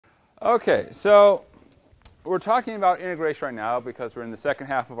Okay, so we're talking about integration right now because we're in the second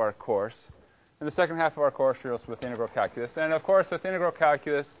half of our course. In the second half of our course deals with integral calculus. And of course, with integral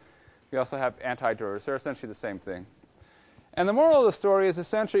calculus, we also have antiderivatives. They're essentially the same thing. And the moral of the story is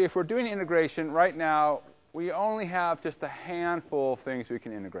essentially if we're doing integration right now, we only have just a handful of things we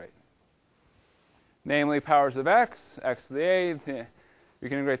can integrate. Namely, powers of x, x to the a. We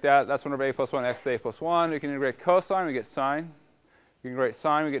can integrate that. That's 1 over a plus 1, x to the a plus 1. We can integrate cosine. We get sine. We can integrate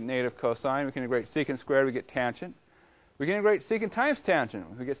sine. We get negative cosine. We can integrate secant squared. We get tangent. We can integrate secant times tangent.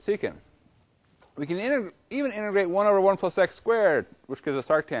 We get secant. We can even integrate 1 over 1 plus x squared, which gives us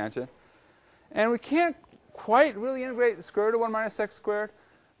arctangent. And we can't quite really integrate the square root of 1 minus x squared,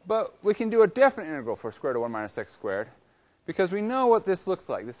 but we can do a definite integral for square root of 1 minus x squared because we know what this looks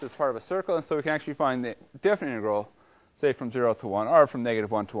like. This is part of a circle, and so we can actually find the definite integral, say, from 0 to 1, or from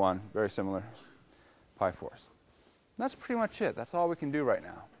negative 1 to 1, very similar, pi fourths. That's pretty much it. That's all we can do right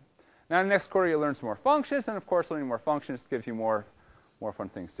now. Now, next quarter, you'll learn some more functions, and of course, learning more functions gives you more fun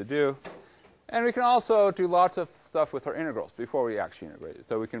things to do. And we can also do lots of stuff with our integrals before we actually integrate it.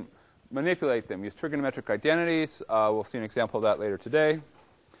 So we can manipulate them, use trigonometric identities. We'll see an example of that later today.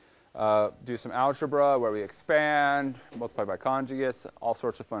 Do some algebra where we expand, multiply by conjugates, all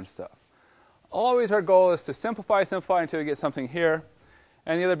sorts of fun stuff. Always our goal is to simplify until you get something here.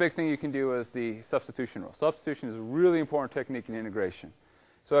 And the other big thing you can do is the substitution rule. Substitution is a really important technique in integration.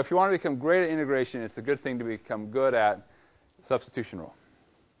 So if you want to become great at integration, it's a good thing to become good at substitution rule.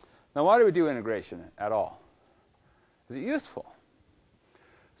 Now, why do we do integration at all? Is it useful?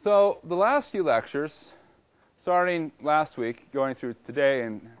 So the last few lectures, starting last week, going through today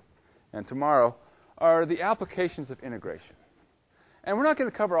and tomorrow, are the applications of integration. And we're not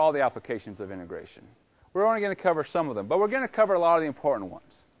going to cover all the applications of integration. We're only going to cover some of them, but we're going to cover a lot of the important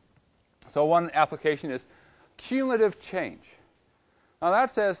ones. So one application is cumulative change. Now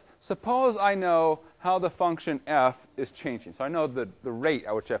that says, suppose I know how the function f is changing. So I know the rate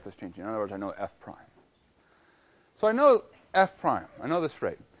at which f is changing. In other words, I know f prime. So I know f prime. I know this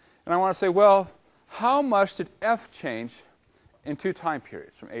rate. And I want to say, well, how much did f change in 2 time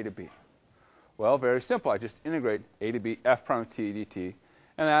periods from a to b? Well, very simple. I just integrate a to b f prime of t dt.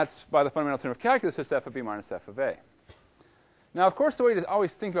 And that's, by the fundamental theorem of calculus, it's f of b minus f of a. Now, of course, the way to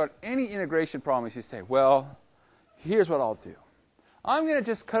always think about any integration problem is you say, well, here's what I'll do. I'm going to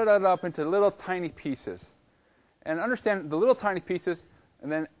just cut it up into little tiny pieces and understand the little tiny pieces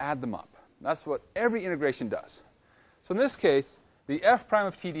and then add them up. That's what every integration does. So in this case, the f prime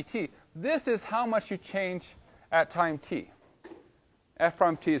of t dt, this is how much you change at time t. F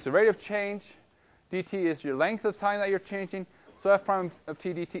prime of t is the rate of change. dt is your length of time that you're changing. So f prime of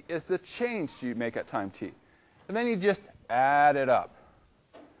t dt is the change you make at time t. And then you just add it up.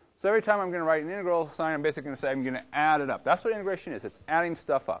 So every time I'm going to write an integral sign, I'm basically going to say I'm going to add it up. That's what integration is. It's adding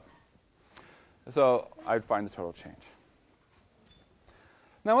stuff up. So I'd find the total change.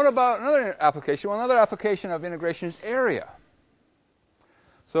 Now what about another application? Well, another application of integration is area.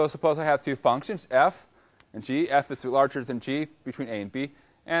 So suppose I have 2 functions, f and g. F is larger than g between a and b.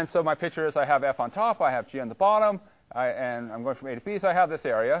 And so my picture is I have f on top, I have g on the bottom, and I'm going from a to b. So I have this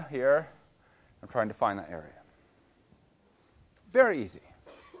area here. I'm trying to find that area. Very easy.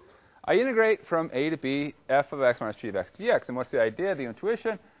 I integrate from a to b f of x minus g of x dx. And what's the idea, the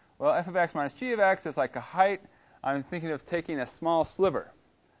intuition? Well, f of x minus g of x is like a height. I'm thinking of taking a small sliver,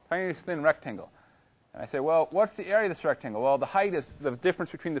 tiny thin rectangle. And I say, well, what's the area of this rectangle? Well, the height is the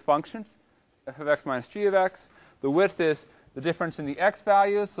difference between the functions, f of x minus g of x. The width is the difference in the x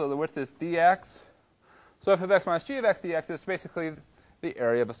values, so the width is dx. So f of x minus g of x dx is basically the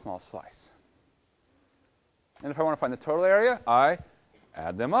area of a small slice. And if I want to find the total area, I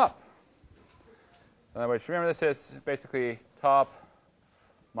add them up. In other words, remember this is basically top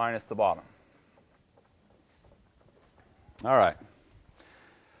minus the bottom. All right.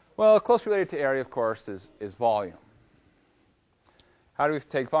 Well, closely related to area, of course, is volume. How do we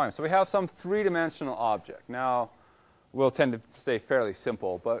take volume? So we have some 3-dimensional object. Now, we'll tend to stay fairly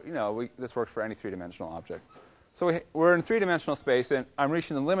simple, but this works for any 3-dimensional object. So we're in 3-dimensional space, and I'm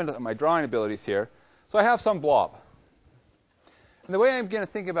reaching the limit of my drawing abilities here. So I have some blob. And the way I'm going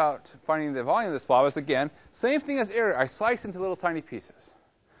to think about finding the volume of this blob is, again, same thing as area. I slice into little tiny pieces.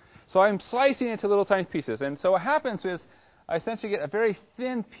 So I'm slicing into little tiny pieces. And so what happens is I essentially get a very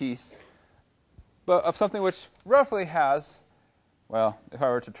thin piece but of something which roughly has, well, if I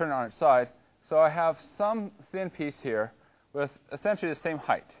were to turn it on its side, so I have some thin piece here with essentially the same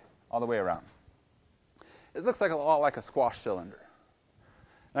height all the way around. It looks like a lot like a squash cylinder.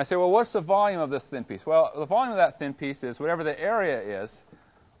 And I say, well, what's the volume of this thin piece? Well, the volume of that thin piece is whatever the area is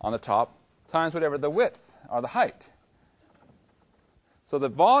on the top times whatever the width or the height. So the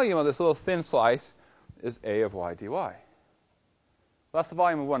volume of this little thin slice is a of y dy. Well, that's the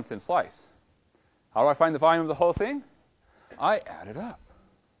volume of one thin slice. How do I find the volume of the whole thing? I add it up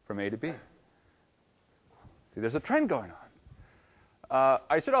from a to b. See, there's a trend going on.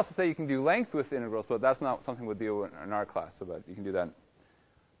 I should also say you can do length with integrals, but that's not something we'll do in our class. So but you can do that.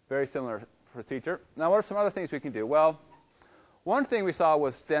 Very similar procedure. Now, what are some other things we can do? Well, one thing we saw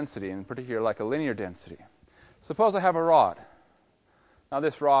was density, in particular like a linear density. Suppose I have a rod. Now,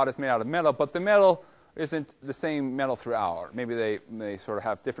 this rod is made out of metal, but the metal isn't the same metal throughout. Maybe they sort of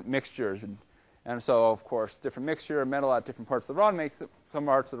have different mixtures. And so, of course, different mixture of metal at different parts of the rod makes some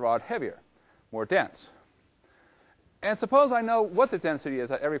parts of the rod heavier, more dense. And suppose I know what the density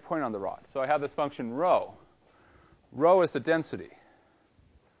is at every point on the rod. So I have this function rho. Rho is the density.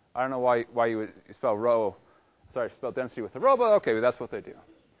 I don't know why you would spell rho. Sorry, spell density with a rho, but OK, that's what they do.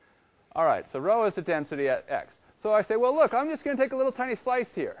 All right, so rho is the density at x. So I say, well, look, I'm just going to take a little tiny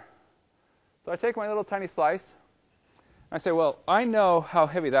slice here. So I take my little tiny slice. And I say, well, I know how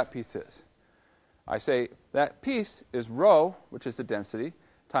heavy that piece is. I say that piece is rho, which is the density,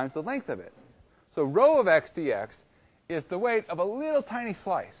 times the length of it. So rho of x dx is the weight of a little tiny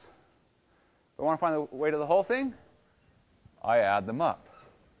slice. If I want to find the weight of the whole thing, I add them up.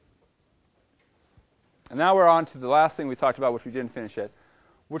 And now we're on to the last thing we talked about, which we didn't finish yet,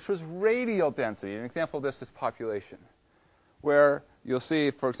 which was radial density. An example of this is population, where you'll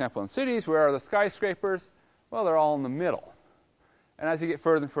see, for example, in cities, where are the skyscrapers? Well, they're all in the middle. And as you get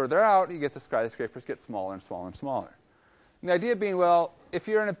further and further out, you get the skyscrapers get smaller and smaller and smaller. And the idea being, well, if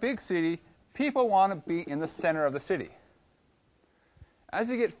you're in a big city, people want to be in the center of the city. As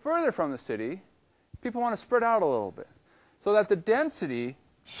you get further from the city, people want to spread out a little bit, so that the density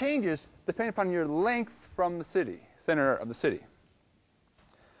changes depending upon your length from the city, center of the city.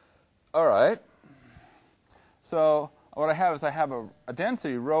 All right. So what I have is I have a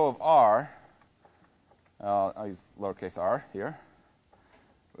density rho of r. I'll use lowercase r here.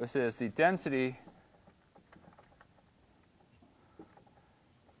 This is the density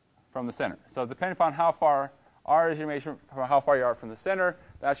from the center. So depending upon how far r is your measurement, how far you are from the center,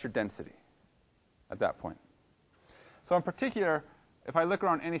 that's your density at that point. So in particular, if I look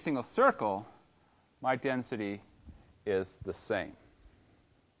around any single circle, my density is the same.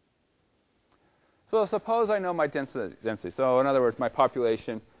 So suppose I know my density. So in other words, my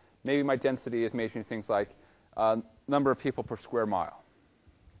population, maybe my density is measuring things like number of people per square mile.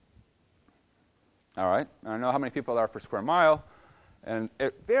 All right? And I know how many people there are per square mile, and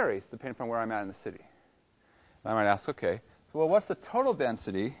it varies depending upon where I'm at in the city. And I might ask, OK, well, what's the total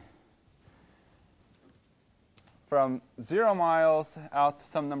density from 0 miles out to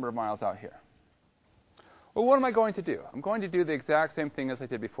some number of miles out here? Well, what am I going to do? I'm going to do the exact same thing as I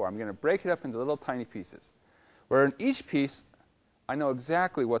did before. I'm going to break it up into little tiny pieces, where in each piece, I know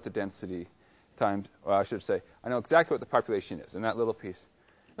exactly what the density times, well, I should say, I know exactly what the population is in that little piece.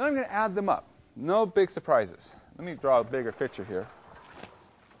 Then I'm going to add them up. No big surprises. Let me draw a bigger picture here.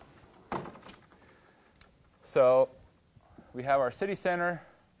 So we have our city center,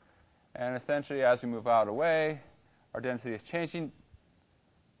 and essentially as we move out away, our density is changing.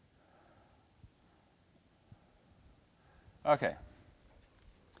 OK.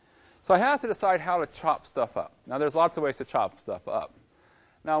 So I have to decide how to chop stuff up. Now, there's lots of ways to chop stuff up.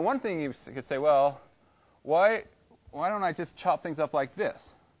 Now, one thing you could say, well, why don't I just chop things up like this?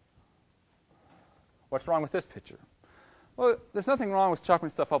 What's wrong with this picture? Well, there's nothing wrong with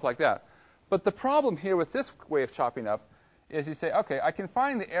chopping stuff up like that. But the problem here with this way of chopping up is you say, OK, I can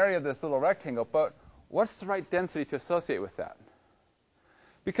find the area of this little rectangle, but what's the right density to associate with that?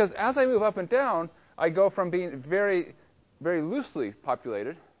 Because as I move up and down, I go from being very, very loosely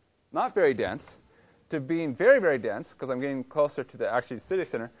populated, not very dense, to being very, very dense, because I'm getting closer to the actual city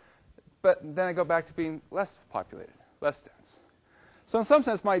center. But then I go back to being less populated, less dense. So in some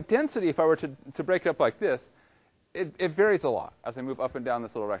sense, my density, if I were to break it up like this, it varies a lot as I move up and down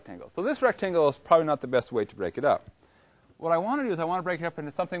this little rectangle. So this rectangle is probably not the best way to break it up. What I want to do is I want to break it up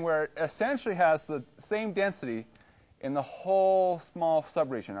into something where it essentially has the same density in the whole small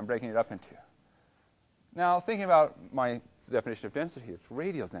subregion I'm breaking it up into. Now, thinking about my definition of density, it's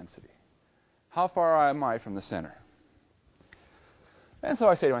radial density. How far am I from the center? And so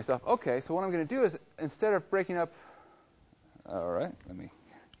I say to myself, OK, so what I'm going to do is instead of breaking up, all right,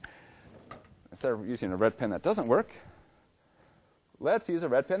 instead of using a red pen that doesn't work, let's use a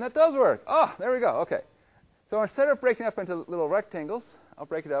red pen that does work. Oh, there we go. OK. So instead of breaking up into little rectangles, I'll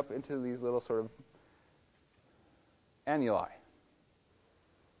break it up into these little sort of annuli.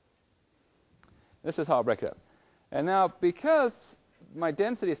 This is how I'll break it up. And now, because my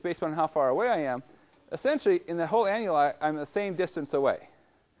density is based on how far away I am, essentially, in the whole annuli, I'm the same distance away.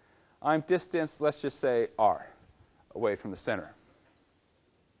 I'm distanced, let's just say, r, away from the center.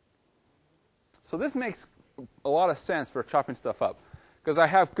 So this makes a lot of sense for chopping stuff up, because I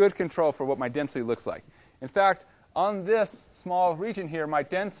have good control for what my density looks like. In fact, on this small region here, my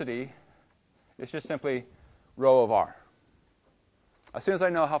density is just simply rho of r. As soon as I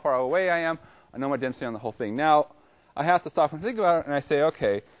know how far away I am, I know my density on the whole thing. Now, I have to stop and think about it, and I say,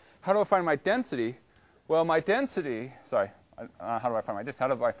 OK, how do I find my density? Well, my density, sorry, how do I find my density?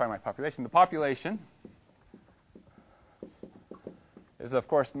 How do I find my population? The population is, of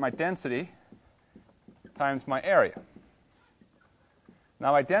course, my density times my area.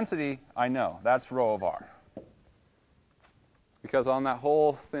 Now, my density, I know. That's rho of r. Because on that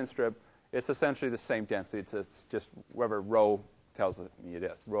whole thin strip, it's essentially the same density. It's just whatever rho tells me it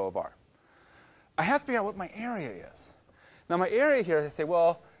is, rho of r. I have to figure out what my area is. Now, my area here, I say,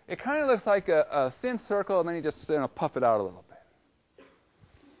 well, it kind of looks like a thin circle, and then you just puff it out a little bit.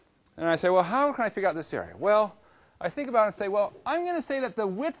 And I say, well, how can I figure out this area? Well, I think about it and say, well, I'm going to say that the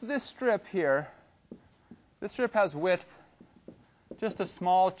width of this strip here, this strip has width, just a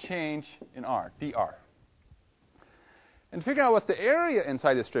small change in r, dr. And to figure out what the area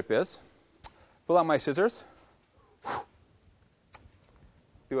inside this strip is, pull out my scissors,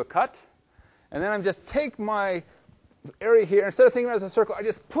 do a cut, and then I'm just take my area here. Instead of thinking of it as a circle, I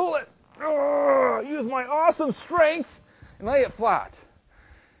just pull it, use my awesome strength, and lay it flat.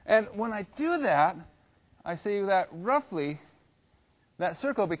 And when I do that, I see that roughly that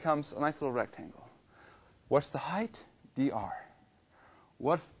circle becomes a nice little rectangle. What's the height? dr.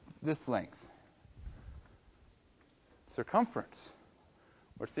 What's this length? Circumference.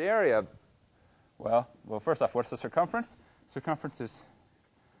 What's the area? Well, first off, what's the circumference? Circumference is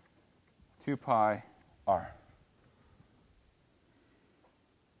 2 pi r.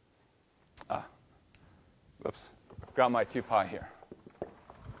 Whoops. I've got my 2 pi here.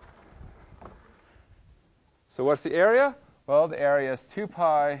 So what's the area? Well, the area is 2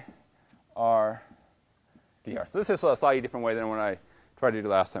 pi r dr. So this is a slightly different way than when I tried to do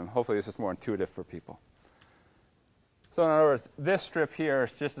last time. Hopefully this is more intuitive for people. So in other words, this strip here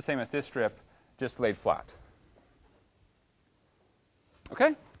is just the same as this strip, just laid flat.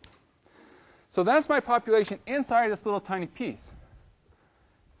 OK? So that's my population inside this little tiny piece.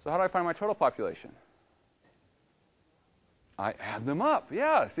 So how do I find my total population? I add them up.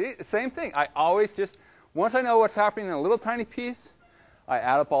 Yeah, see, same thing. I always just, once I know what's happening in a little tiny piece, I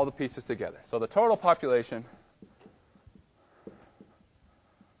add up all the pieces together. So the total population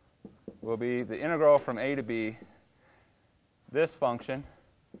will be the integral from a to b, this function,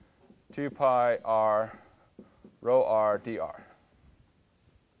 2 pi r rho r dr.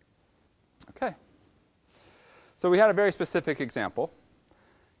 OK. So we had a very specific example.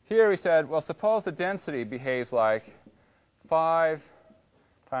 Here we said, well, suppose the density behaves like 5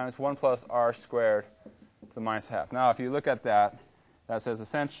 times 1 plus r squared to the minus half. Now, if you look at that, that says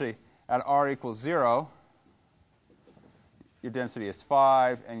essentially at r equals 0, your density is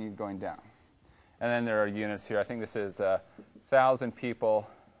 5, and you're going down. And then there are units here. I think this is 1,000 people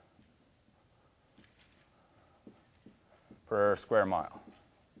per square mile.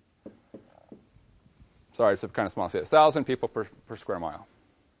 Sorry, it's kind of small. 1,000 people per square mile.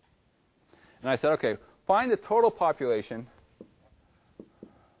 And I said, OK, find the total population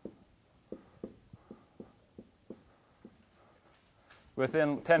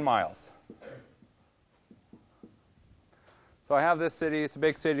within 10 miles. So I have this city. It's a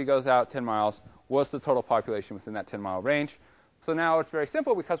big city. Goes out 10 miles. What's the total population within that 10-mile range? So now it's very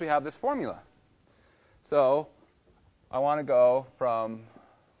simple because we have this formula. So I want to go from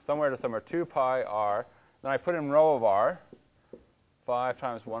somewhere to somewhere, 2 pi r. Then I put in rho of r, 5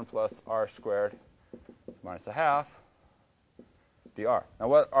 times 1 plus r squared minus a half dr. Now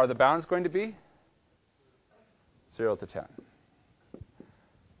what are the bounds going to be? 0 to 10.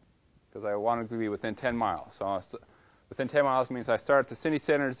 Because I want to be within 10 miles. So within 10 miles means I start at the city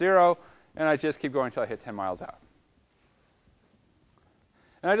center 0, and I just keep going until I hit 10 miles out.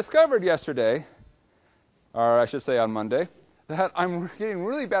 And I discovered yesterday, or I should say on Monday, that I'm getting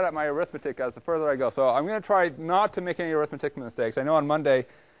really bad at my arithmetic as the further I go. So I'm going to try not to make any arithmetic mistakes. I know on Monday,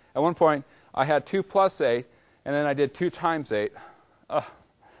 at one point, I had 2 plus 8, and then I did 2 times 8.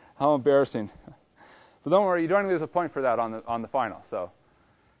 How embarrassing. But don't worry, you don't lose a point for that on the final. So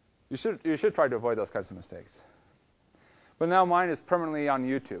you should try to avoid those kinds of mistakes. But now mine is permanently on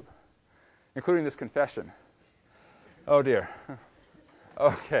YouTube, including this confession. Oh, dear.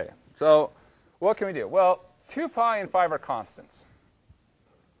 OK. So what can we do? Well, 2 pi and 5 are constants.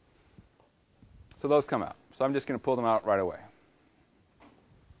 So those come out. So I'm just going to pull them out right away.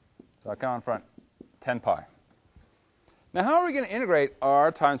 So I count in front 10 pi. Now, how are we going to integrate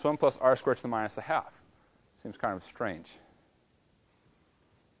r times 1 plus r squared to the minus a half? Seems kind of strange.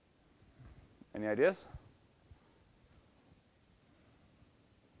 Any ideas?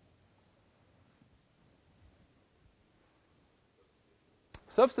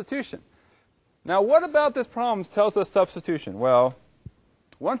 Substitution. Now, what about this problem tells us substitution? Well,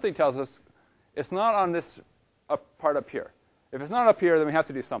 one thing tells us it's not on this part up here. If it's not up here, then we have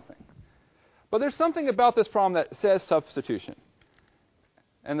to do something. But there's something about this problem that says substitution.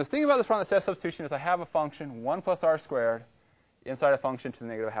 And the thing about this problem that says substitution is I have a function, 1 plus r squared, inside a function to the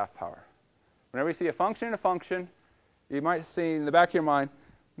negative half power. Whenever you see a function in a function, you might see in the back of your mind,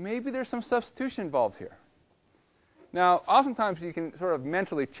 maybe there's some substitution involved here. Now, oftentimes you can sort of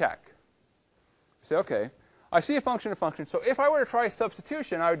mentally check. You say, OK, I see a function in a function. So if I were to try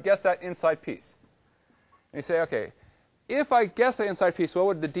substitution, I would guess that inside piece. And you say, OK, if I guess that inside piece, what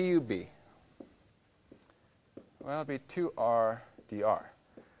would the du be? Well, it would be 2r dr.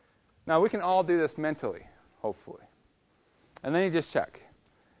 Now, we can all do this mentally, hopefully. And then you just check.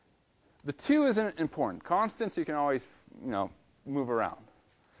 The 2 isn't important. Constants you can always move around.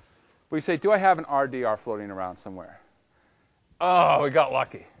 But you say, do I have an r dr floating around somewhere? Oh, we got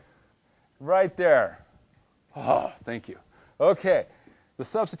lucky. Right there. Oh, thank you. OK, the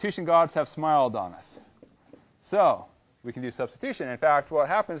substitution gods have smiled on us. So we can do substitution. In fact, what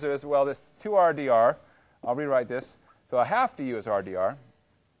happens is, well, this 2r dr, I'll rewrite this. So a half du is r dr.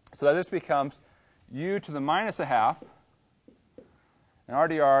 So that this becomes u to the minus a half. And r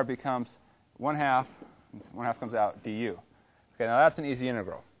dr becomes 1 half. 1 half comes out du. OK, now that's an easy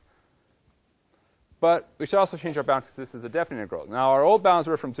integral. But we should also change our bounds because this is a definite integral. Now, our old bounds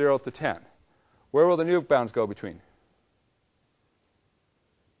were from 0 to 10. Where will the new bounds go between?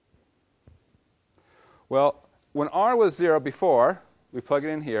 Well, when r was 0 before, we plug it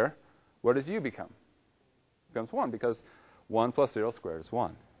in here. What does u become? It becomes 1 because 1 plus 0 squared is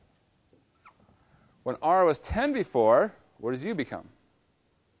 1. When r was 10 before, what does u become?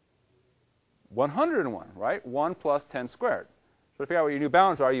 101, right? 1 plus 10 squared. So to figure out what your new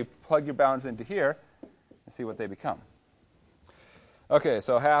bounds are, you plug your bounds into here and see what they become. OK,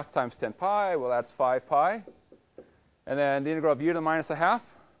 so half times 10 pi, well, that's 5 pi. And then the integral of u to the minus a half.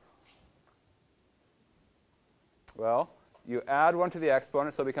 Well, you add 1 to the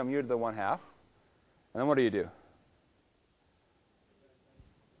exponent, so it becomes u to the 1 half. And then what do?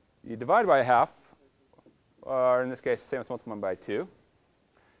 You divide by a half, or in this case, same as multiplying by 2.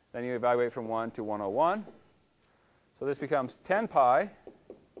 Then you evaluate from 1 to 101. So this becomes 10 pi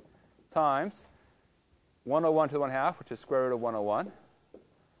times 101 to the 1 half, which is square root of 101,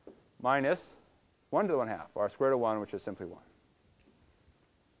 minus 1 to the 1 half, or square root of 1, which is simply 1.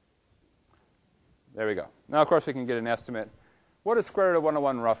 There we go. Now, of course, we can get an estimate. What is square root of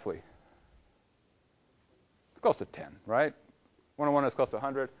 101 roughly? It's close to 10, right? 101 is close to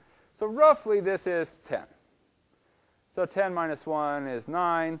 100. So roughly, this is 10. So 10 minus 1 is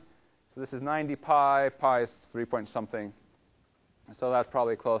 9. So this is 90 pi. Pi is 3 point something. So that's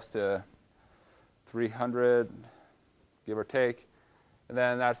probably close to 300, give or take. And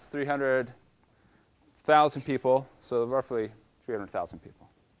then that's 300,000 people. So roughly 300,000 people.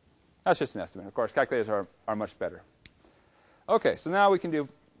 That's just an estimate. Of course, calculators are much better. OK, so now we can do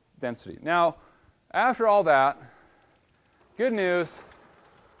density. Now, after all that, good news,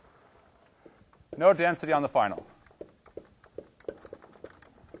 no density on the final.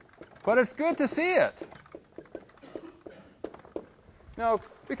 But it's good to see it. No,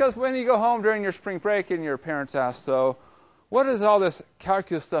 because when you go home during your spring break and your parents ask, so what is all this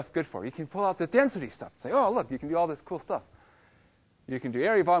calculus stuff good for? You can pull out the density stuff and say, oh, look, you can do all this cool stuff. You can do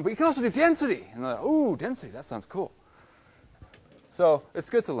area volume, but you can also do density. And they're like, ooh, density, that sounds cool. So it's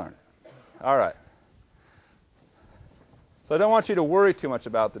good to learn. All right. So I don't want you to worry too much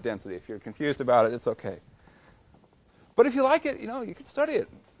about the density. If you're confused about it, it's OK. But if you like it, you can study it.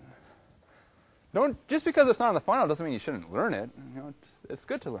 Just because it's not on the final doesn't mean you shouldn't learn it. It's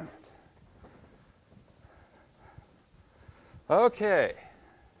good to learn it. OK.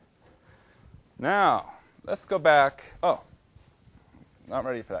 Now, let's go back. Oh, not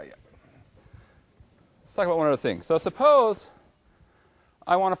ready for that yet. Let's talk about one other thing. So suppose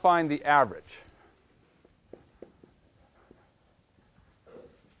I want to find the average.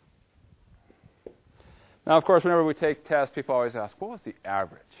 Now, of course, whenever we take tests, people always ask, what was the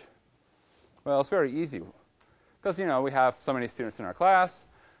average? Well, it's very easy. Because, we have so many students in our class.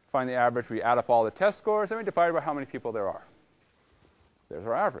 Find the average. We add up all the test scores, and we divide by how many people there are. There's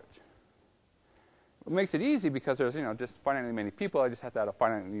our average. It makes it easy because there's, just finitely many people. I just have to add up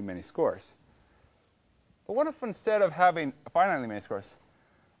finitely many scores. But what if instead of having finitely many scores,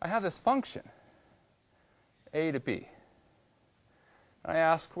 I have this function? A to B. And I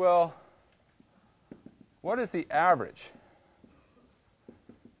ask, well, what is the average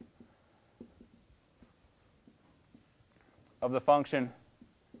of the function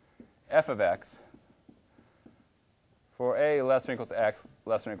f of x for a less than or equal to x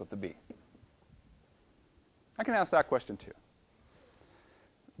less than or equal to b? I can ask that question too.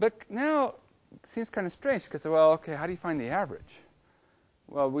 But now it seems kind of strange because, well, okay, how do you find the average?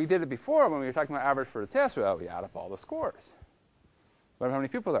 Well, we did it before when we were talking about average for the test. Well, we add up all the scores. But how many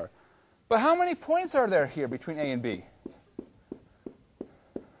people there are? But how many points are there here between A and B?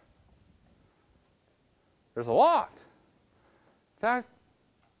 There's a lot. In fact,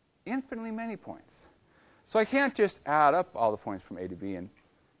 infinitely many points. So I can't just add up all the points from A to B and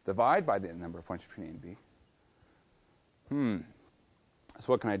divide by the number of points between A and B. So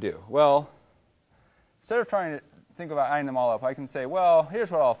what can I do? Well, instead of trying to think about adding them all up, I can say, well,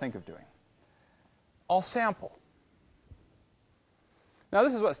 here's what I'll think of doing. I'll sample. Now,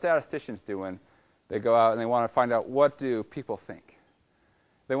 this is what statisticians do when they go out and they want to find out what do people think.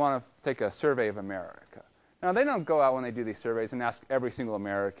 They want to take a survey of America. Now, they don't go out when they do these surveys and ask every single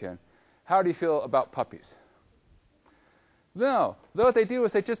American, how do you feel about puppies? No. What they do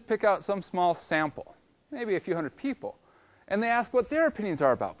is they just pick out some small sample, maybe a few hundred people, and they ask what their opinions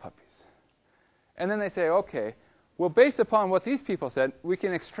are about puppies. And then they say, okay, well, based upon what these people said, we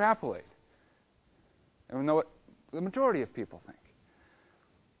can extrapolate. And we know what the majority of people think.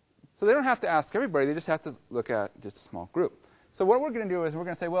 So they don't have to ask everybody. They just have to look at just a small group. So what we're going to do is we're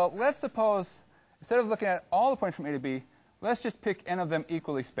going to say, well, let's suppose, instead of looking at all the points from A to B, let's just pick n of them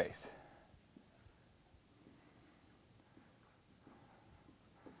equally spaced.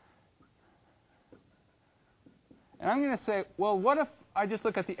 And I'm going to say, well, what if I just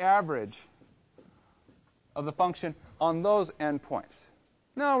look at the average of the function on those n points?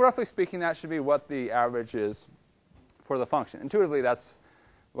 Now, roughly speaking, that should be what the average is for the function. Intuitively, that's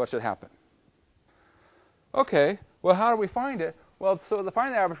what should happen. OK, well, how do we find it? Well, so to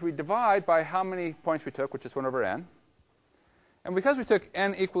find the average, we divide by how many points we took, which is 1 over n. And because we took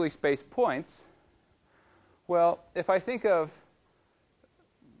n equally spaced points, well, if I think of,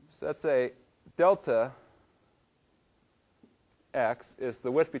 so let's say, delta x is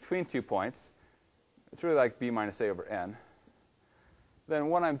the width between 2 points. It's really like b minus a over n. Then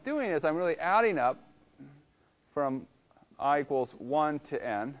what I'm doing is I'm really adding up from I equals 1 to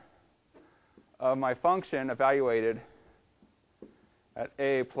n of my function evaluated at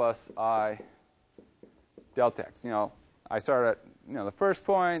a plus I delta x. I start at the first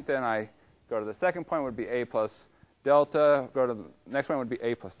point, then I go to the second point would be a plus delta, go to the next one would be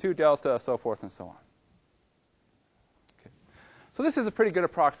a plus 2 delta, so forth and so on. Okay. So this is a pretty good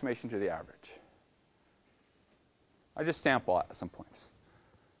approximation to the average. I just sample at some points.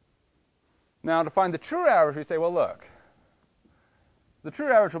 Now, to find the true average, we say, well, look, the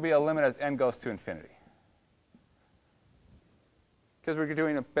true average will be a limit as n goes to infinity, because we're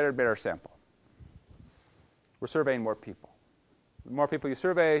doing a better and better sample. We're surveying more people. The more people you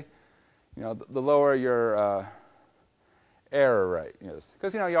survey, the lower your error rate is.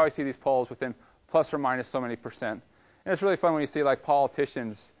 Because you always see these polls within plus or minus so many percent. And it's really fun when you see like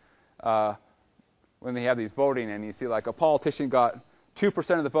politicians when they have these voting, and you see like a politician got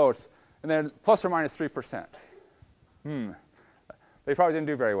 2% of the votes, and then plus or minus 3%. They probably didn't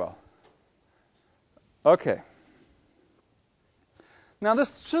do very well. OK. Now,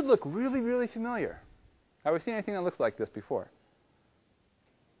 this should look really, really familiar. Have we seen anything that looks like this before?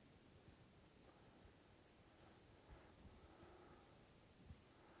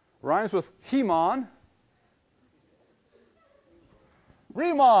 Rhymes with Hemon.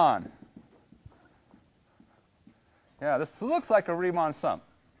 Riemann. Yeah, this looks like a Riemann sum.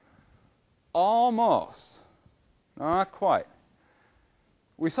 Almost. Not quite.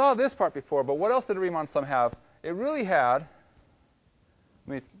 We saw this part before, but what else did a Riemann sum have? It really had,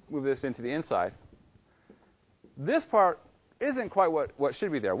 let me move this into the inside. This part isn't quite what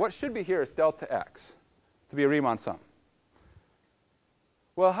should be there. What should be here is delta x to be a Riemann sum.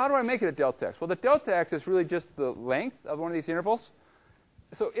 Well, how do I make it a delta x? Well, the delta x is really just the length of one of these intervals.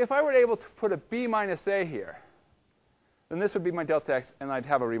 So if I were able to put a b minus a here, then this would be my delta x, and I'd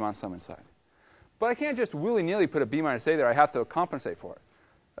have a Riemann sum inside. But I can't just willy-nilly put a b minus a there. I have to compensate for it.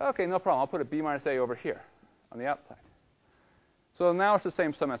 OK, no problem. I'll put a b minus a over here on the outside. So now it's the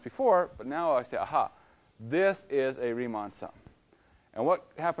same sum as before, but now I say, aha, this is a Riemann sum. And what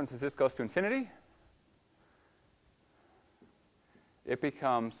happens as this goes to infinity? It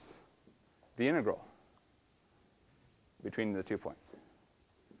becomes the integral between the 2 points.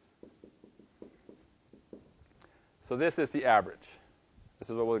 So this is the average. This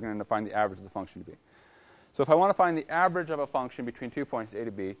is what we're going to find the average of the function to be. So So if I want to find the average of a function between 2 points, a to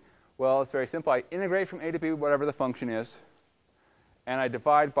b, well, it's very simple. I integrate from a to b, whatever the function is, and I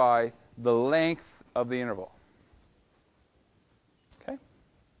divide by the length of the interval. Okay?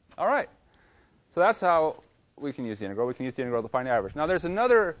 All right. So that's how we can use the integral. We can use the integral to find average. Now, there's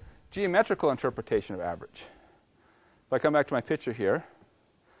another geometrical interpretation of average. If I come back to my picture here,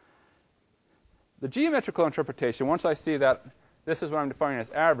 the geometrical interpretation, once I see that this is what I'm defining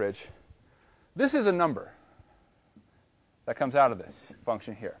as average, this is a number that comes out of this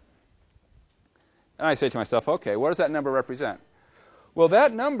function here. And I say to myself, OK, what does that number represent? Well,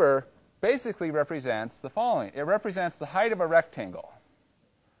 that number basically represents the following. It represents the height of a rectangle.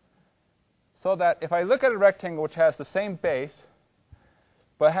 So that if I look at a rectangle which has the same base,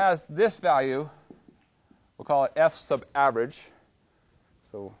 but has this value, we'll call it f sub average.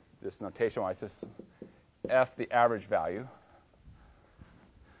 So this notation-wise, this f, the average value.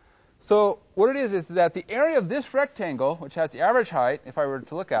 So what it is that the area of this rectangle, which has the average height, if I were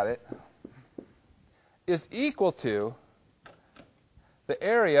to look at it, is equal to the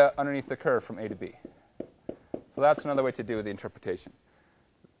area underneath the curve from a to b. So that's another way to do the interpretation.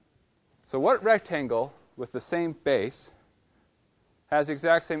 So what rectangle with the same base has the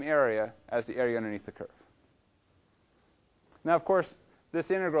exact same area as the area underneath the curve? Now, of course,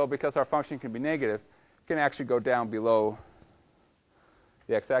 this integral, because our function can be negative, can actually go down below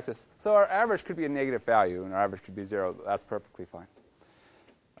the x-axis. So our average could be a negative value, and our average could be 0. That's perfectly fine.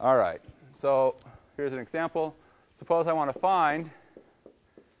 All right. So here's an example. Suppose I want to find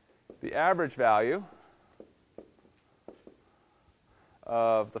the average value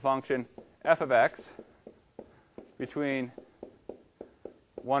of the function f of x between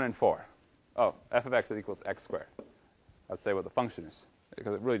 1 and 4. Oh, f of x is equals x squared. Let's say what the function is,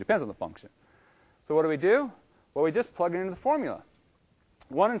 because it really depends on the function. So what do? Well, we just plug it into the formula.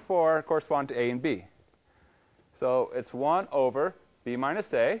 1 and 4 correspond to a and b. So it's 1 over b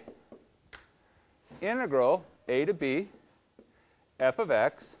minus a, integral a to b, f of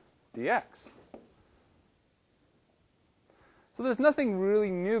x dx. So there's nothing really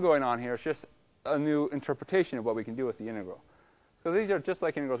new going on here. It's just a new interpretation of what we can do with the integral. Because these are just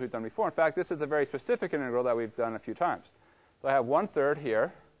like integrals we've done before. In fact, this is a very specific integral that we've done a few times. So I have 1/3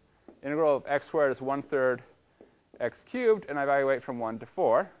 here. Integral of x squared is 1/3 x cubed, and I evaluate from 1 to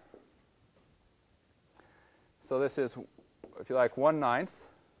 4. So this is, if you like, 1/9.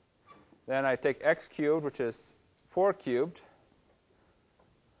 Then I take x cubed, which is 4 cubed,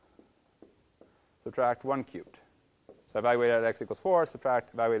 subtract 1 cubed. So evaluate at x equals 4,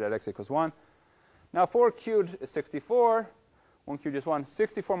 subtract, evaluate at x equals 1. Now 4 cubed is 64. 1 cubed is 1.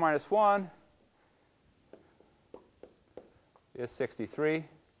 64 minus 1 is 63.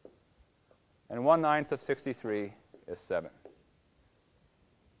 And 1/9 of 63 is 7.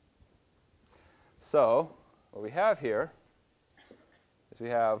 So what we have here is we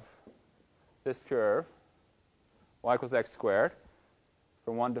have this curve, y equals x squared,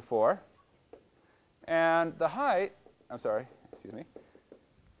 from 1 to 4. And the height,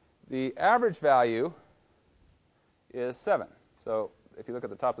 the average value is 7. So if you look at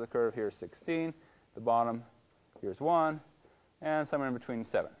the top of the curve, here's 16. The bottom, here's 1. And somewhere in between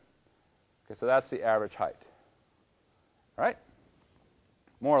 7. Okay, so that's the average height. All right?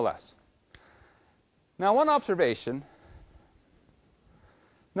 More or less. Now, one observation.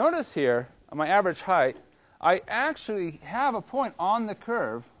 Notice here, on my average height, I actually have a point on the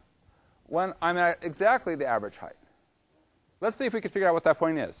curve when I'm at exactly the average height. Let's see if we can figure out what that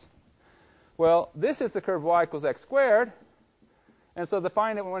point is. Well, this is the curve y equals x squared. And so to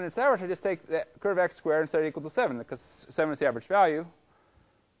find it when it's average, I just take the curve x squared and set it equal to 7, because 7 is the average value.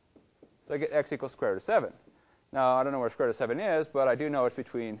 So I get x equals square root of 7. Now, I don't know where square root of 7 is, but I do know it's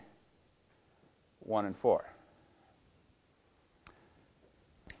between 1 and 4.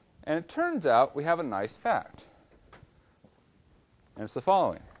 And it turns out we have a nice fact. And it's the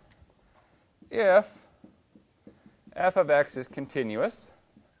following. If f of x is continuous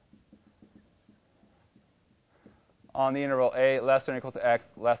on the interval a less than or equal to x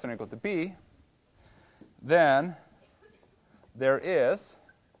less than or equal to b, then there is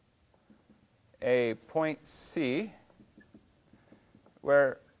a point C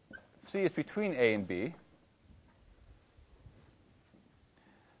where C is between a and b,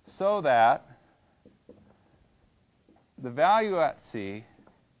 so that the value at C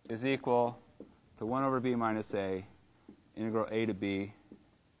is equal to 1 over b minus a integral a to b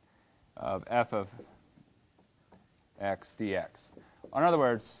of f of x dx. In other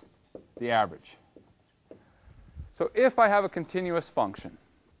words, the average. So if I have a continuous function,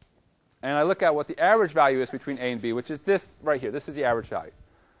 and I look at what the average value is between a and b, which is this right here. This is the average value.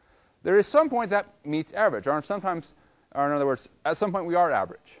 there is some point that meets average, or in other words, at some point we are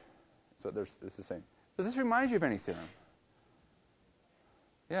average. So it's the same. Does this remind you of any theorem?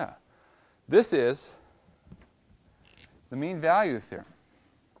 Yeah. This is the mean value theorem.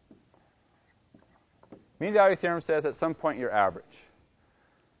 Mean value theorem says at some point you're average.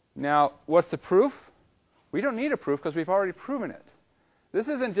 Now, what's the proof? We don't need a proof because we've already proven it. This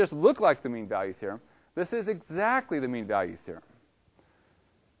doesn't just look like the mean value theorem. This is exactly the mean value theorem.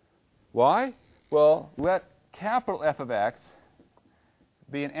 Why? Well, let capital F of x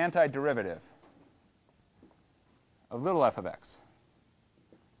be an antiderivative of little f of x.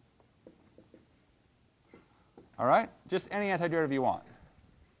 All right? Just any antiderivative you want.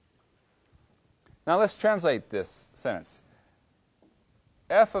 Now let's translate this sentence.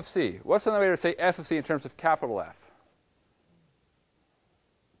 F of c. What's another way to say f of c in terms of capital F?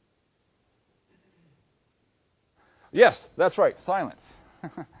 Yes, that's right. Silence.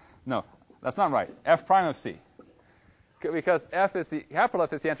 No, that's not right. F prime of c. Because capital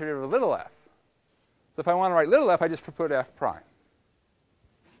F is the antiderivative of little f. So if I want to write little f, I just put f prime.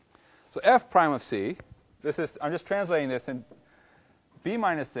 So f prime of c, I'm just translating this in b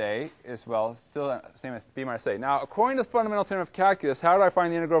minus a is, well, still the same as b minus a. Now, according to the fundamental theorem of calculus, how do I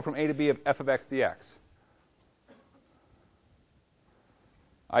find the integral from a to b of f of x dx?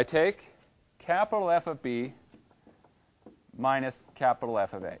 I take capital F of b minus capital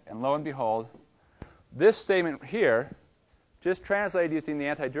F of a. And lo and behold, this statement here, just translated using the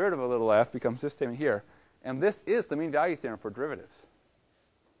antiderivative of little f, becomes this statement here. And this is the mean value theorem for derivatives.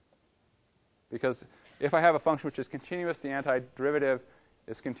 Because if I have a function which is continuous, the antiderivative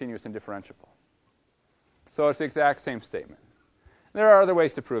is continuous and differentiable. So it's the exact same statement. There are other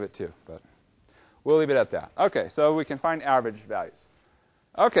ways to prove it too, but we'll leave it at that. OK, so we can find average values.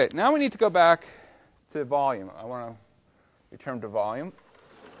 OK, now we need to go back to volume. I want to return to volume.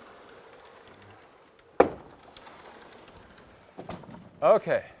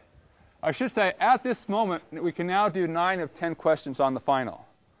 OK. I should say, at this moment, we can now do 9 of 10 questions on the final,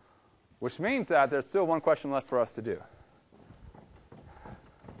 which means that there's still one question left for us to do.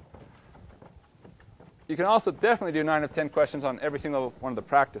 You can also definitely do 9 of 10 questions on every single one of the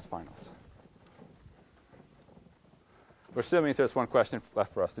practice finals, which still means there's one question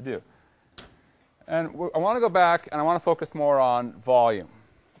left for us to do. And I want to go back, and I want to focus more on volume.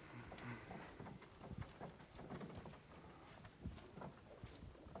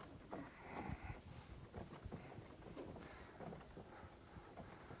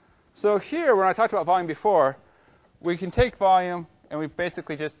 So here, when I talked about volume before, we can take volume, and we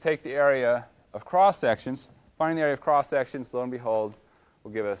basically just take the area of cross-sections. Finding the area of cross-sections, lo and behold, will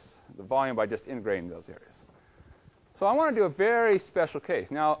give us the volume by just integrating those areas. So I want to do a very special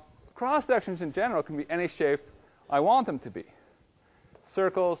case. Now, cross-sections in general can be any shape I want them to be.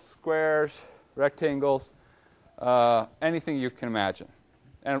 Circles, squares, rectangles, anything you can imagine.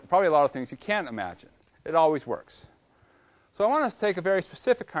 And probably a lot of things you can't imagine. It always works. So I want to take a very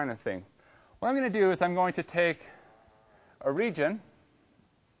specific kind of thing. What I'm going to do is I'm going to take a region.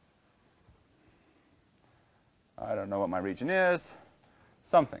 I don't know what my region is.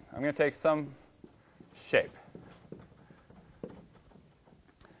 Something. I'm going to take some shape.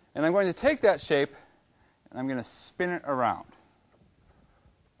 And I'm going to take that shape, and I'm going to spin it around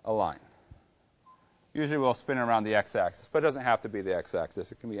a line. Usually we'll spin it around the x-axis, but it doesn't have to be the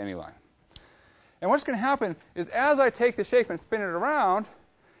x-axis. It can be any line. And what's going to happen is as I take the shape and spin it around,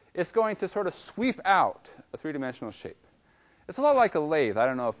 it's going to sort of sweep out a three-dimensional shape. It's a lot like a lathe. I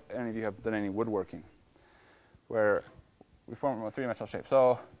don't know if any of you have done any woodworking where we form a three-dimensional shape.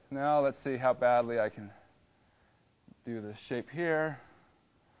 So now let's see how badly I can do the shape here.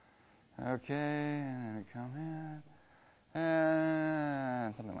 OK, and then we come in,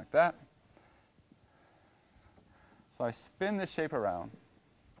 and something like that. So I spin this shape around.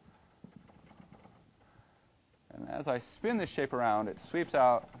 And as I spin this shape around, it sweeps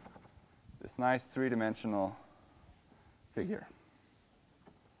out this nice three-dimensional figure.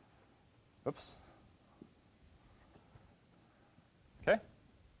 Oops. OK?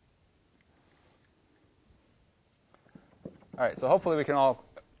 All right, so hopefully we can all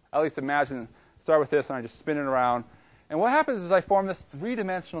at least imagine, start with this, and I just spin it around. And what happens is I form this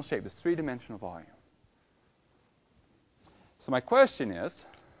three-dimensional shape, this three-dimensional volume. So my question is,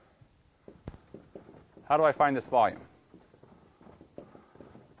 how do I find this volume?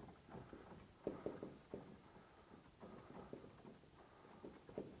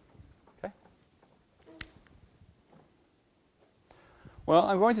 OK? Well,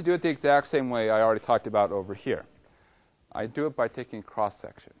 I'm going to do it the exact same way I already talked about over here. I do it by taking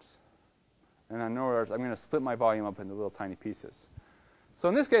cross-sections. And in other words, I'm going to split my volume up into little tiny pieces. So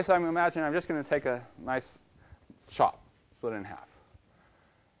in this case, I'm imagining I'm just going to take a nice chop, split it in half.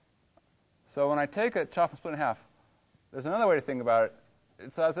 So when I take a chop and split it in half, there's another way to think about it.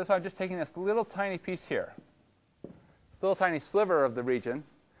 It's as if I'm just taking this little tiny piece here, this little tiny sliver of the region,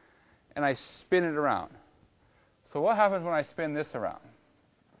 and I spin it around. So what happens when I spin this around?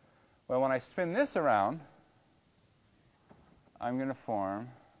 Well, when I spin this around, I'm going to form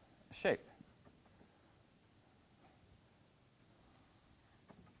a shape.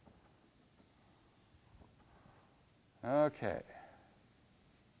 Okay.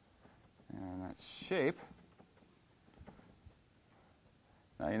 And that shape.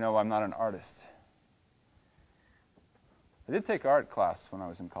 Now you know I'm not an artist. I did take art class when I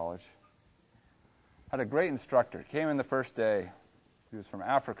was in college. Had a great instructor. Came in the first day. He was from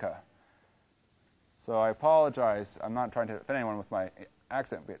Africa. So I apologize. I'm not trying to offend anyone with my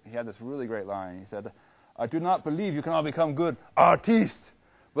accent, but he had this really great line. He said, "I do not believe you can all become good artistes,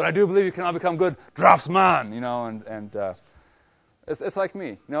 but I do believe you can all become good draftsman." You know, and it's like me.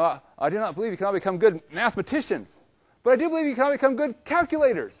 You know, I do not believe you can all become good mathematicians, but I do believe you can all become good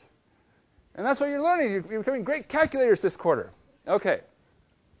calculators. And that's what you're learning. You're becoming great calculators this quarter. Okay.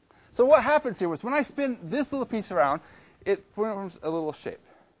 So what happens here was when I spin this little piece around, it forms a little shape.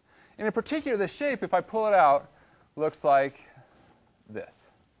 And in particular, the shape, if I pull it out, looks like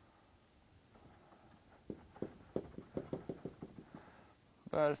this.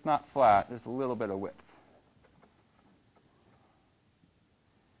 But it's not flat. There's a little bit of width.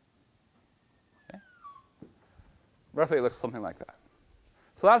 Okay? Roughly, it looks something like that.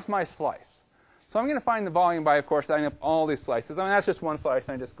 So that's my slice. So I'm going to find the volume by, of course, adding up all these slices. I mean, that's just one slice,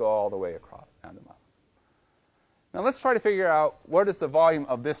 and I just go all the way across, add them up. Now let's try to figure out what is the volume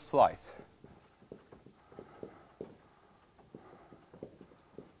of this slice.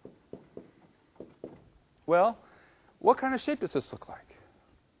 Well, what kind of shape does this look like?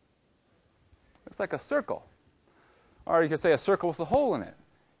 Looks like a circle. Or you could say a circle with a hole in it.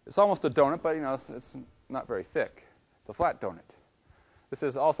 It's almost a donut, but you know, it's not very thick. It's a flat donut. This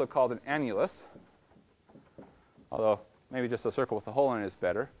is also called an annulus, although maybe just a circle with a hole in it is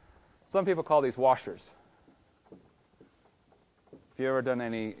better. Some people call these washers. If you've ever done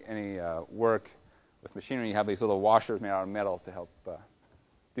any work with machinery, you have these little washers made out of metal to help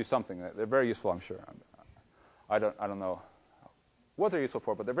do something. They're very useful, I'm sure. I don't know what they're useful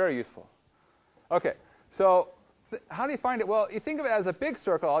for, but they're very useful. Okay, so how do you find it? Well, you think of it as a big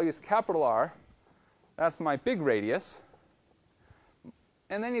circle. I'll use capital R. That's my big radius.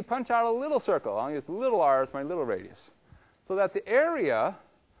 And then you punch out a little circle. I'll use little r as my little radius. So that the area,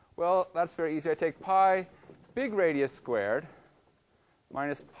 well, that's very easy. I take pi big radius squared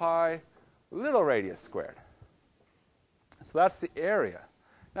minus pi little radius squared. So that's the area.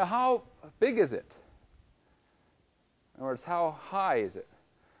 Now, how big is it? In other words, how high is it?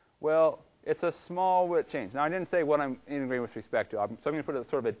 Well, it's a small width change. Now, I didn't say what I'm integrating with respect to. So I'm going to put it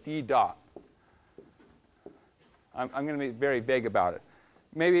sort of a d dot. I'm going to be very vague about it.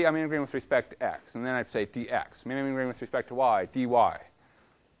 Maybe I'm integrating with respect to x, and then I'd say dx. Maybe I'm integrating with respect to y, dy.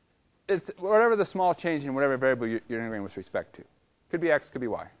 It's whatever the small change in whatever variable you're integrating with respect to. Could be x, could be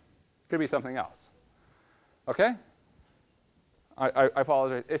y. Could be something else. Okay? I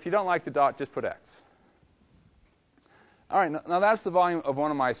apologize. If you don't like the dot, just put x. All right, now that's the volume of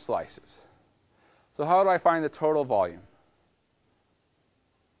one of my slices. So how do I find the total volume?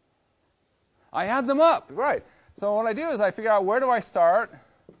 I add them up, right. So what I do is I figure out where do I start,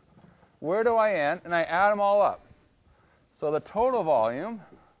 where do I end, and I add them all up. So the total volume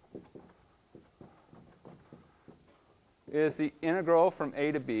is the integral from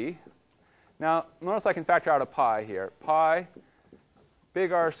a to b. Now, notice I can factor out a pi here. Pi,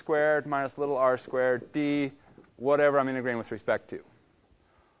 big R squared minus little r squared, d, whatever I'm integrating with respect to.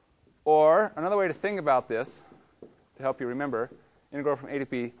 Or another way to think about this, to help you remember, integral from a to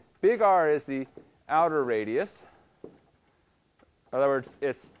b, big R is the outer radius. In other words,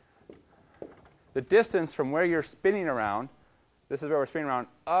 it's the distance from where you're spinning around. This is where we're spinning around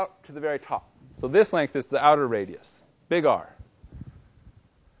up to the very top. So this length is the outer radius, big R,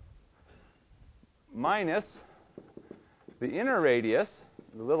 minus the inner radius,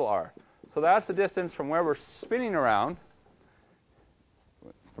 the little r. So that's the distance from where we're spinning around,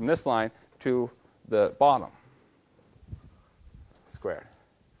 from this line to the bottom, squared.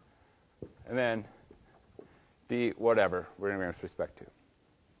 And then d whatever we're integrating with respect to.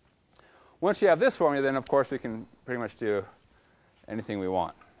 Once you have this formula, then of course we can pretty much do anything we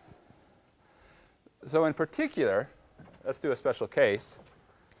want. So in particular, let's do a special case.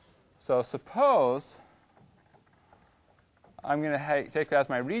 So suppose I'm going to take as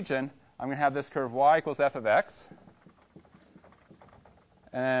my region, I'm going to have this curve y equals f of x.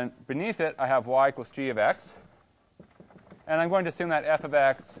 And beneath it, I have y equals g of x. And I'm going to assume that f of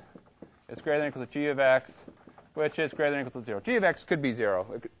x is greater than or equal to g of x, which is greater than or equal to 0. G of x could be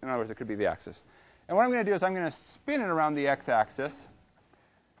 0. In other words, it could be the axis. And what I'm going to do is I'm going to spin it around the x-axis,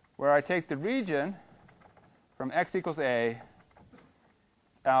 where I take the region from x equals a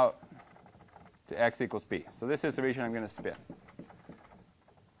out to x equals b. So this is the region I'm going to spin.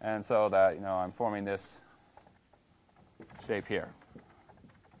 And so that, I'm forming this shape here.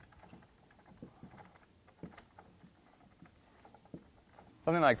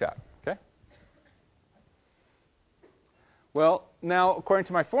 Something like that, okay? Well, now, according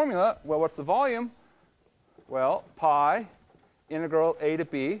to my formula, what's the volume? Well, pi integral a to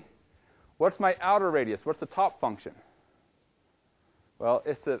b. What's my outer radius? What's the top function? Well,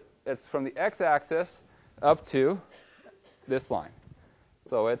 it's from the x-axis up to this line.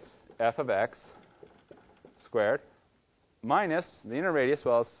 So it's f of x squared minus the inner radius.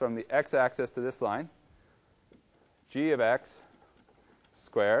 Well, it's from the x-axis to this line, g of x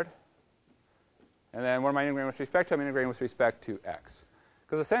squared. And then what am I integrating with respect to? I'm integrating with respect to x.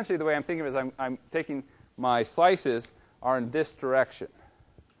 Because essentially the way I'm thinking of it is I'm taking my slices are in this direction.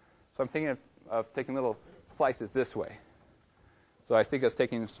 So I'm thinking of taking little slices this way. So I think it's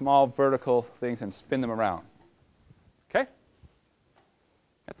taking small vertical things and spin them around. Okay?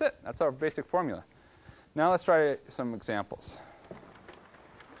 That's it. That's our basic formula. Now let's try some examples.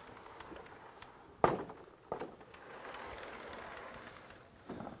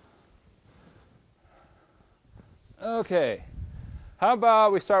 Okay. How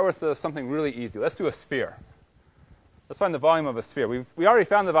about we start with something really easy? Let's do a sphere. Let's find the volume of a sphere. We already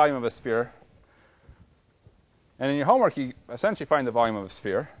found the volume of a sphere. And in your homework, you essentially find the volume of a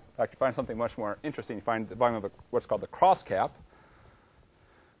sphere. In fact, you find something much more interesting. You find the volume of what's called the cross cap.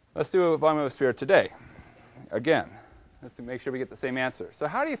 Let's do a volume of a sphere today. Again, let's make sure we get the same answer. So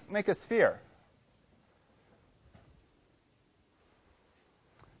how do you make a sphere?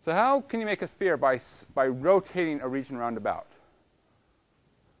 So how can you make a sphere by rotating a region roundabout?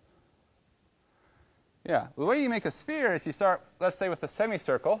 Yeah, the way you make a sphere is you start, let's say, with a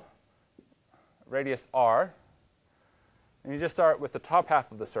semicircle, radius r. And you just start with the top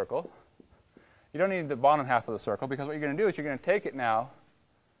half of the circle. You don't need the bottom half of the circle, because what you're going to do is you're going to take it now,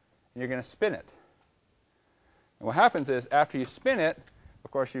 and you're going to spin it. And what happens is, after you spin it,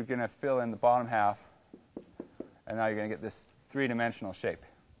 of course, you're going to fill in the bottom half, and now you're going to get this three-dimensional shape.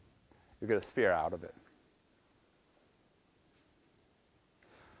 You get a sphere out of it.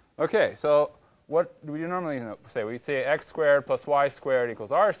 Okay, so what do we normally say? We say x squared plus y squared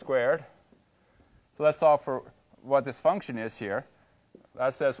equals r squared. So let's solve for what this function is here.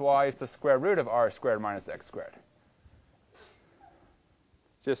 That says y is the square root of r squared minus x squared.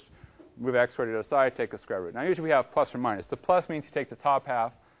 Just move x squared to the side, take the square root. Now, usually we have plus or minus. The plus means you take the top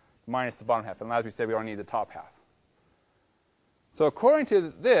half minus the bottom half. And as we said, we only need the top half. So according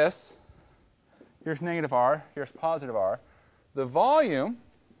to this, here's negative r, here's positive r. The volume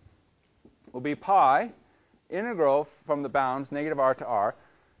will be pi integral from the bounds negative r to r.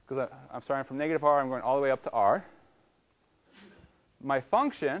 Because I'm starting from negative r, I'm going all the way up to r. My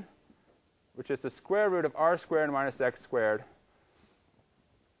function, which is the square root of r squared minus x squared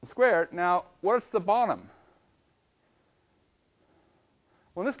squared. Now, what's the bottom?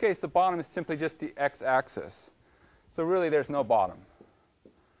 Well, in this case, the bottom is simply just the x-axis. So really, there's no bottom.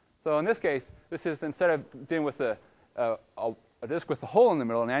 So in this case, this is, instead of dealing with a disk with a hole in the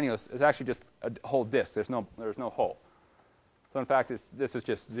middle, an annulus, it's actually just a whole disk. There's no hole. So in fact, this is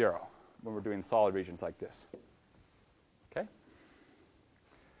just 0 when we're doing solid regions like this. Okay?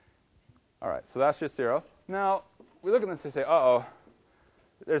 All right, so that's just 0. Now, we look at this and say, uh-oh,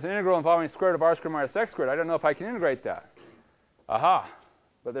 there's an integral involving square root of r squared minus x squared. I don't know if I can integrate that. Aha,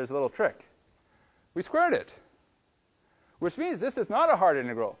 but there's a little trick. We squared it, which means this is not a hard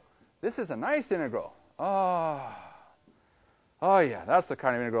integral. This is a nice integral. Oh, yeah, that's the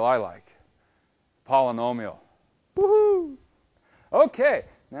kind of integral I like. Polynomial. Woohoo! Okay,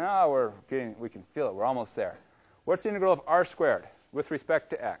 now we can feel it. We're almost there. What's the integral of r squared with respect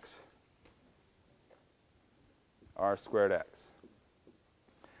to x? R squared x.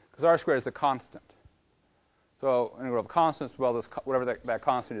 Because r squared is a constant. So integral of constants, well, whatever that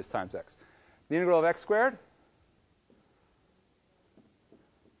constant is times x. The integral of x squared?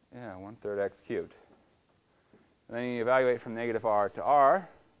 Yeah, 1/3 x cubed. And then you evaluate from negative r to r.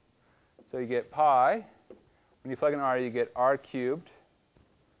 So you get pi. When you plug in r, you get r cubed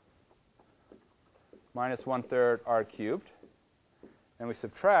minus 1/3 r cubed. And we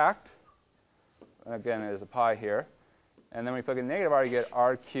subtract. Again, there's a pi here. And then when you plug in negative r, you get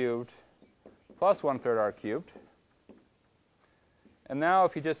r cubed plus 1/3 r cubed. And now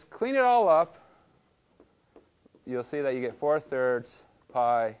if you just clean it all up, you'll see that you get 4/3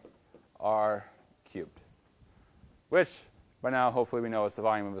 pi r cubed, which by now hopefully we know is the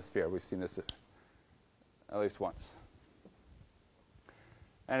volume of a sphere. We've seen this at least once.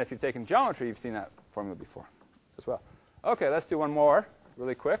 And if you've taken geometry, you've seen that formula before as well. OK, let's do one more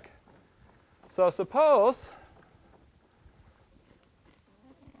really quick. So suppose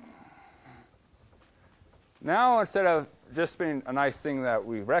now instead of just being a nice thing that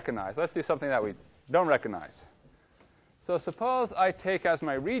we recognize, let's do something that we don't recognize. So suppose I take as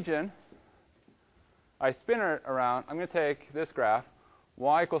my region, I spin it around. I'm going to take this graph,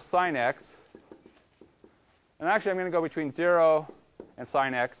 y equals sine x. And actually, I'm going to go between 0 and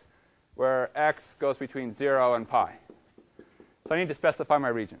sine x, where x goes between 0 and pi. So I need to specify my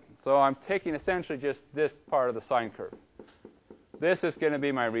region. So I'm taking essentially just this part of the sine curve. This is going to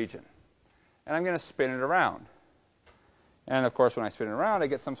be my region. And I'm going to spin it around. And of course, when I spin it around, I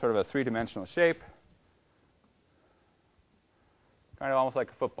get some sort of a three-dimensional shape, kind of almost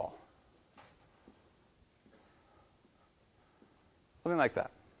like a football. Something like that.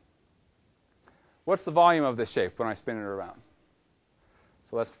 What's the volume of this shape when I spin it around?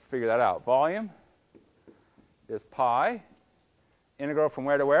 So let's figure that out. Volume is pi. Integral from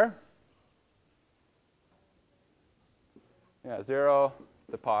where to where? Yeah, 0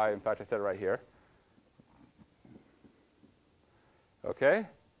 to pi. In fact, I said it right here. OK.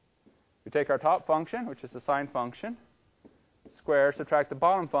 We take our top function, which is the sine function, square, subtract the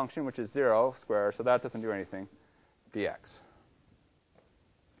bottom function, which is 0, square, so that doesn't do anything, dx.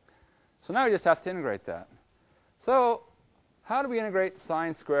 So now we just have to integrate that. So how do we integrate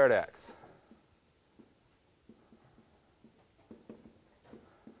sine squared x?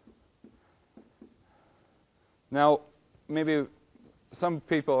 Now, maybe some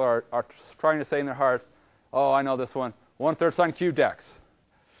people are trying to say in their hearts, oh, I know this one, 1/3 sine cubed x.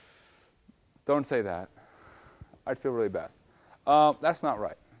 Don't say that. I'd feel really bad. That's not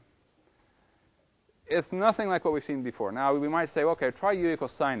right. It's nothing like what we've seen before. Now, we might say, OK, try u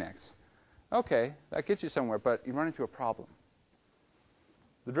equals sine x. OK, that gets you somewhere, but you run into a problem.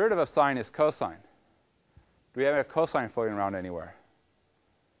 The derivative of sine is cosine. Do we have a cosine floating around anywhere?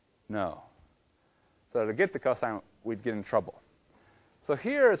 No. So to get the cosine, we'd get in trouble. So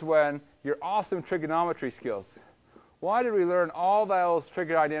here is when your awesome trigonometry skills. Why did we learn all those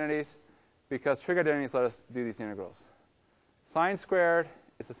trig identities? Because trig identities let us do these integrals. Sine squared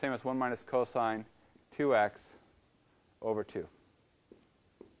is the same as 1 minus cosine 2x over 2.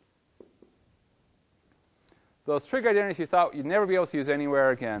 Those trig identities you thought you'd never be able to use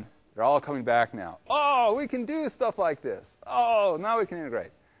anywhere again, they're all coming back now. Oh, we can do stuff like this. Oh, now we can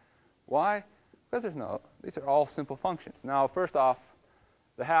integrate. Why? Because these are all simple functions. Now, first off,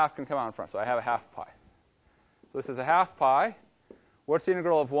 the half can come out in front. So I have a half pi. So this is a half pi. What's the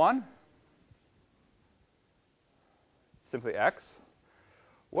integral of 1? Simply x.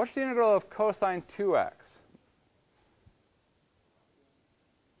 What's the integral of cosine 2x?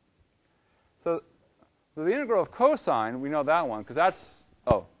 So the integral of cosine, we know that one, because that's,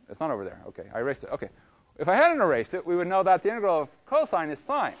 oh, it's not over there. OK, I erased it. OK. If I hadn't erased it, we would know that the integral of cosine is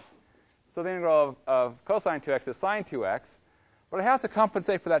sine. So the integral of cosine 2x is sine 2x. But I have to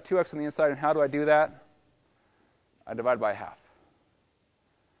compensate for that 2x on the inside. And how do I do that? I divide by half.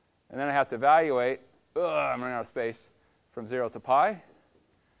 And then I have to evaluate. I'm running out of space from 0 to pi.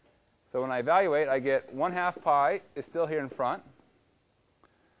 So when I evaluate, I get 1/2 pi is still here in front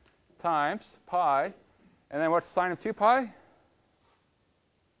times pi. And then what's sine of 2 pi?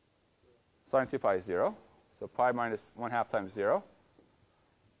 Sine of 2 pi is 0. So pi minus 1/2 times 0.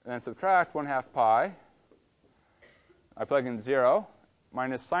 And then subtract 1/2 pi. I plug in 0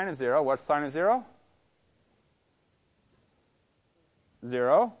 minus sine of 0. What's sine of 0?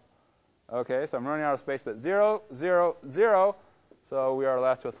 0. OK, so I'm running out of space, but 0, 0, 0. So we are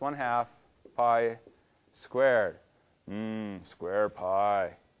left with 1/2 pi squared. Square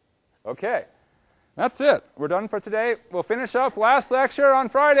pi. OK, that's it. We're done for today. We'll finish up last lecture on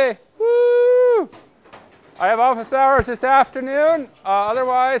Friday. Woo! I have office hours this afternoon.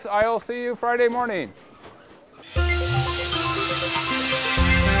 Otherwise, I will see you Friday morning.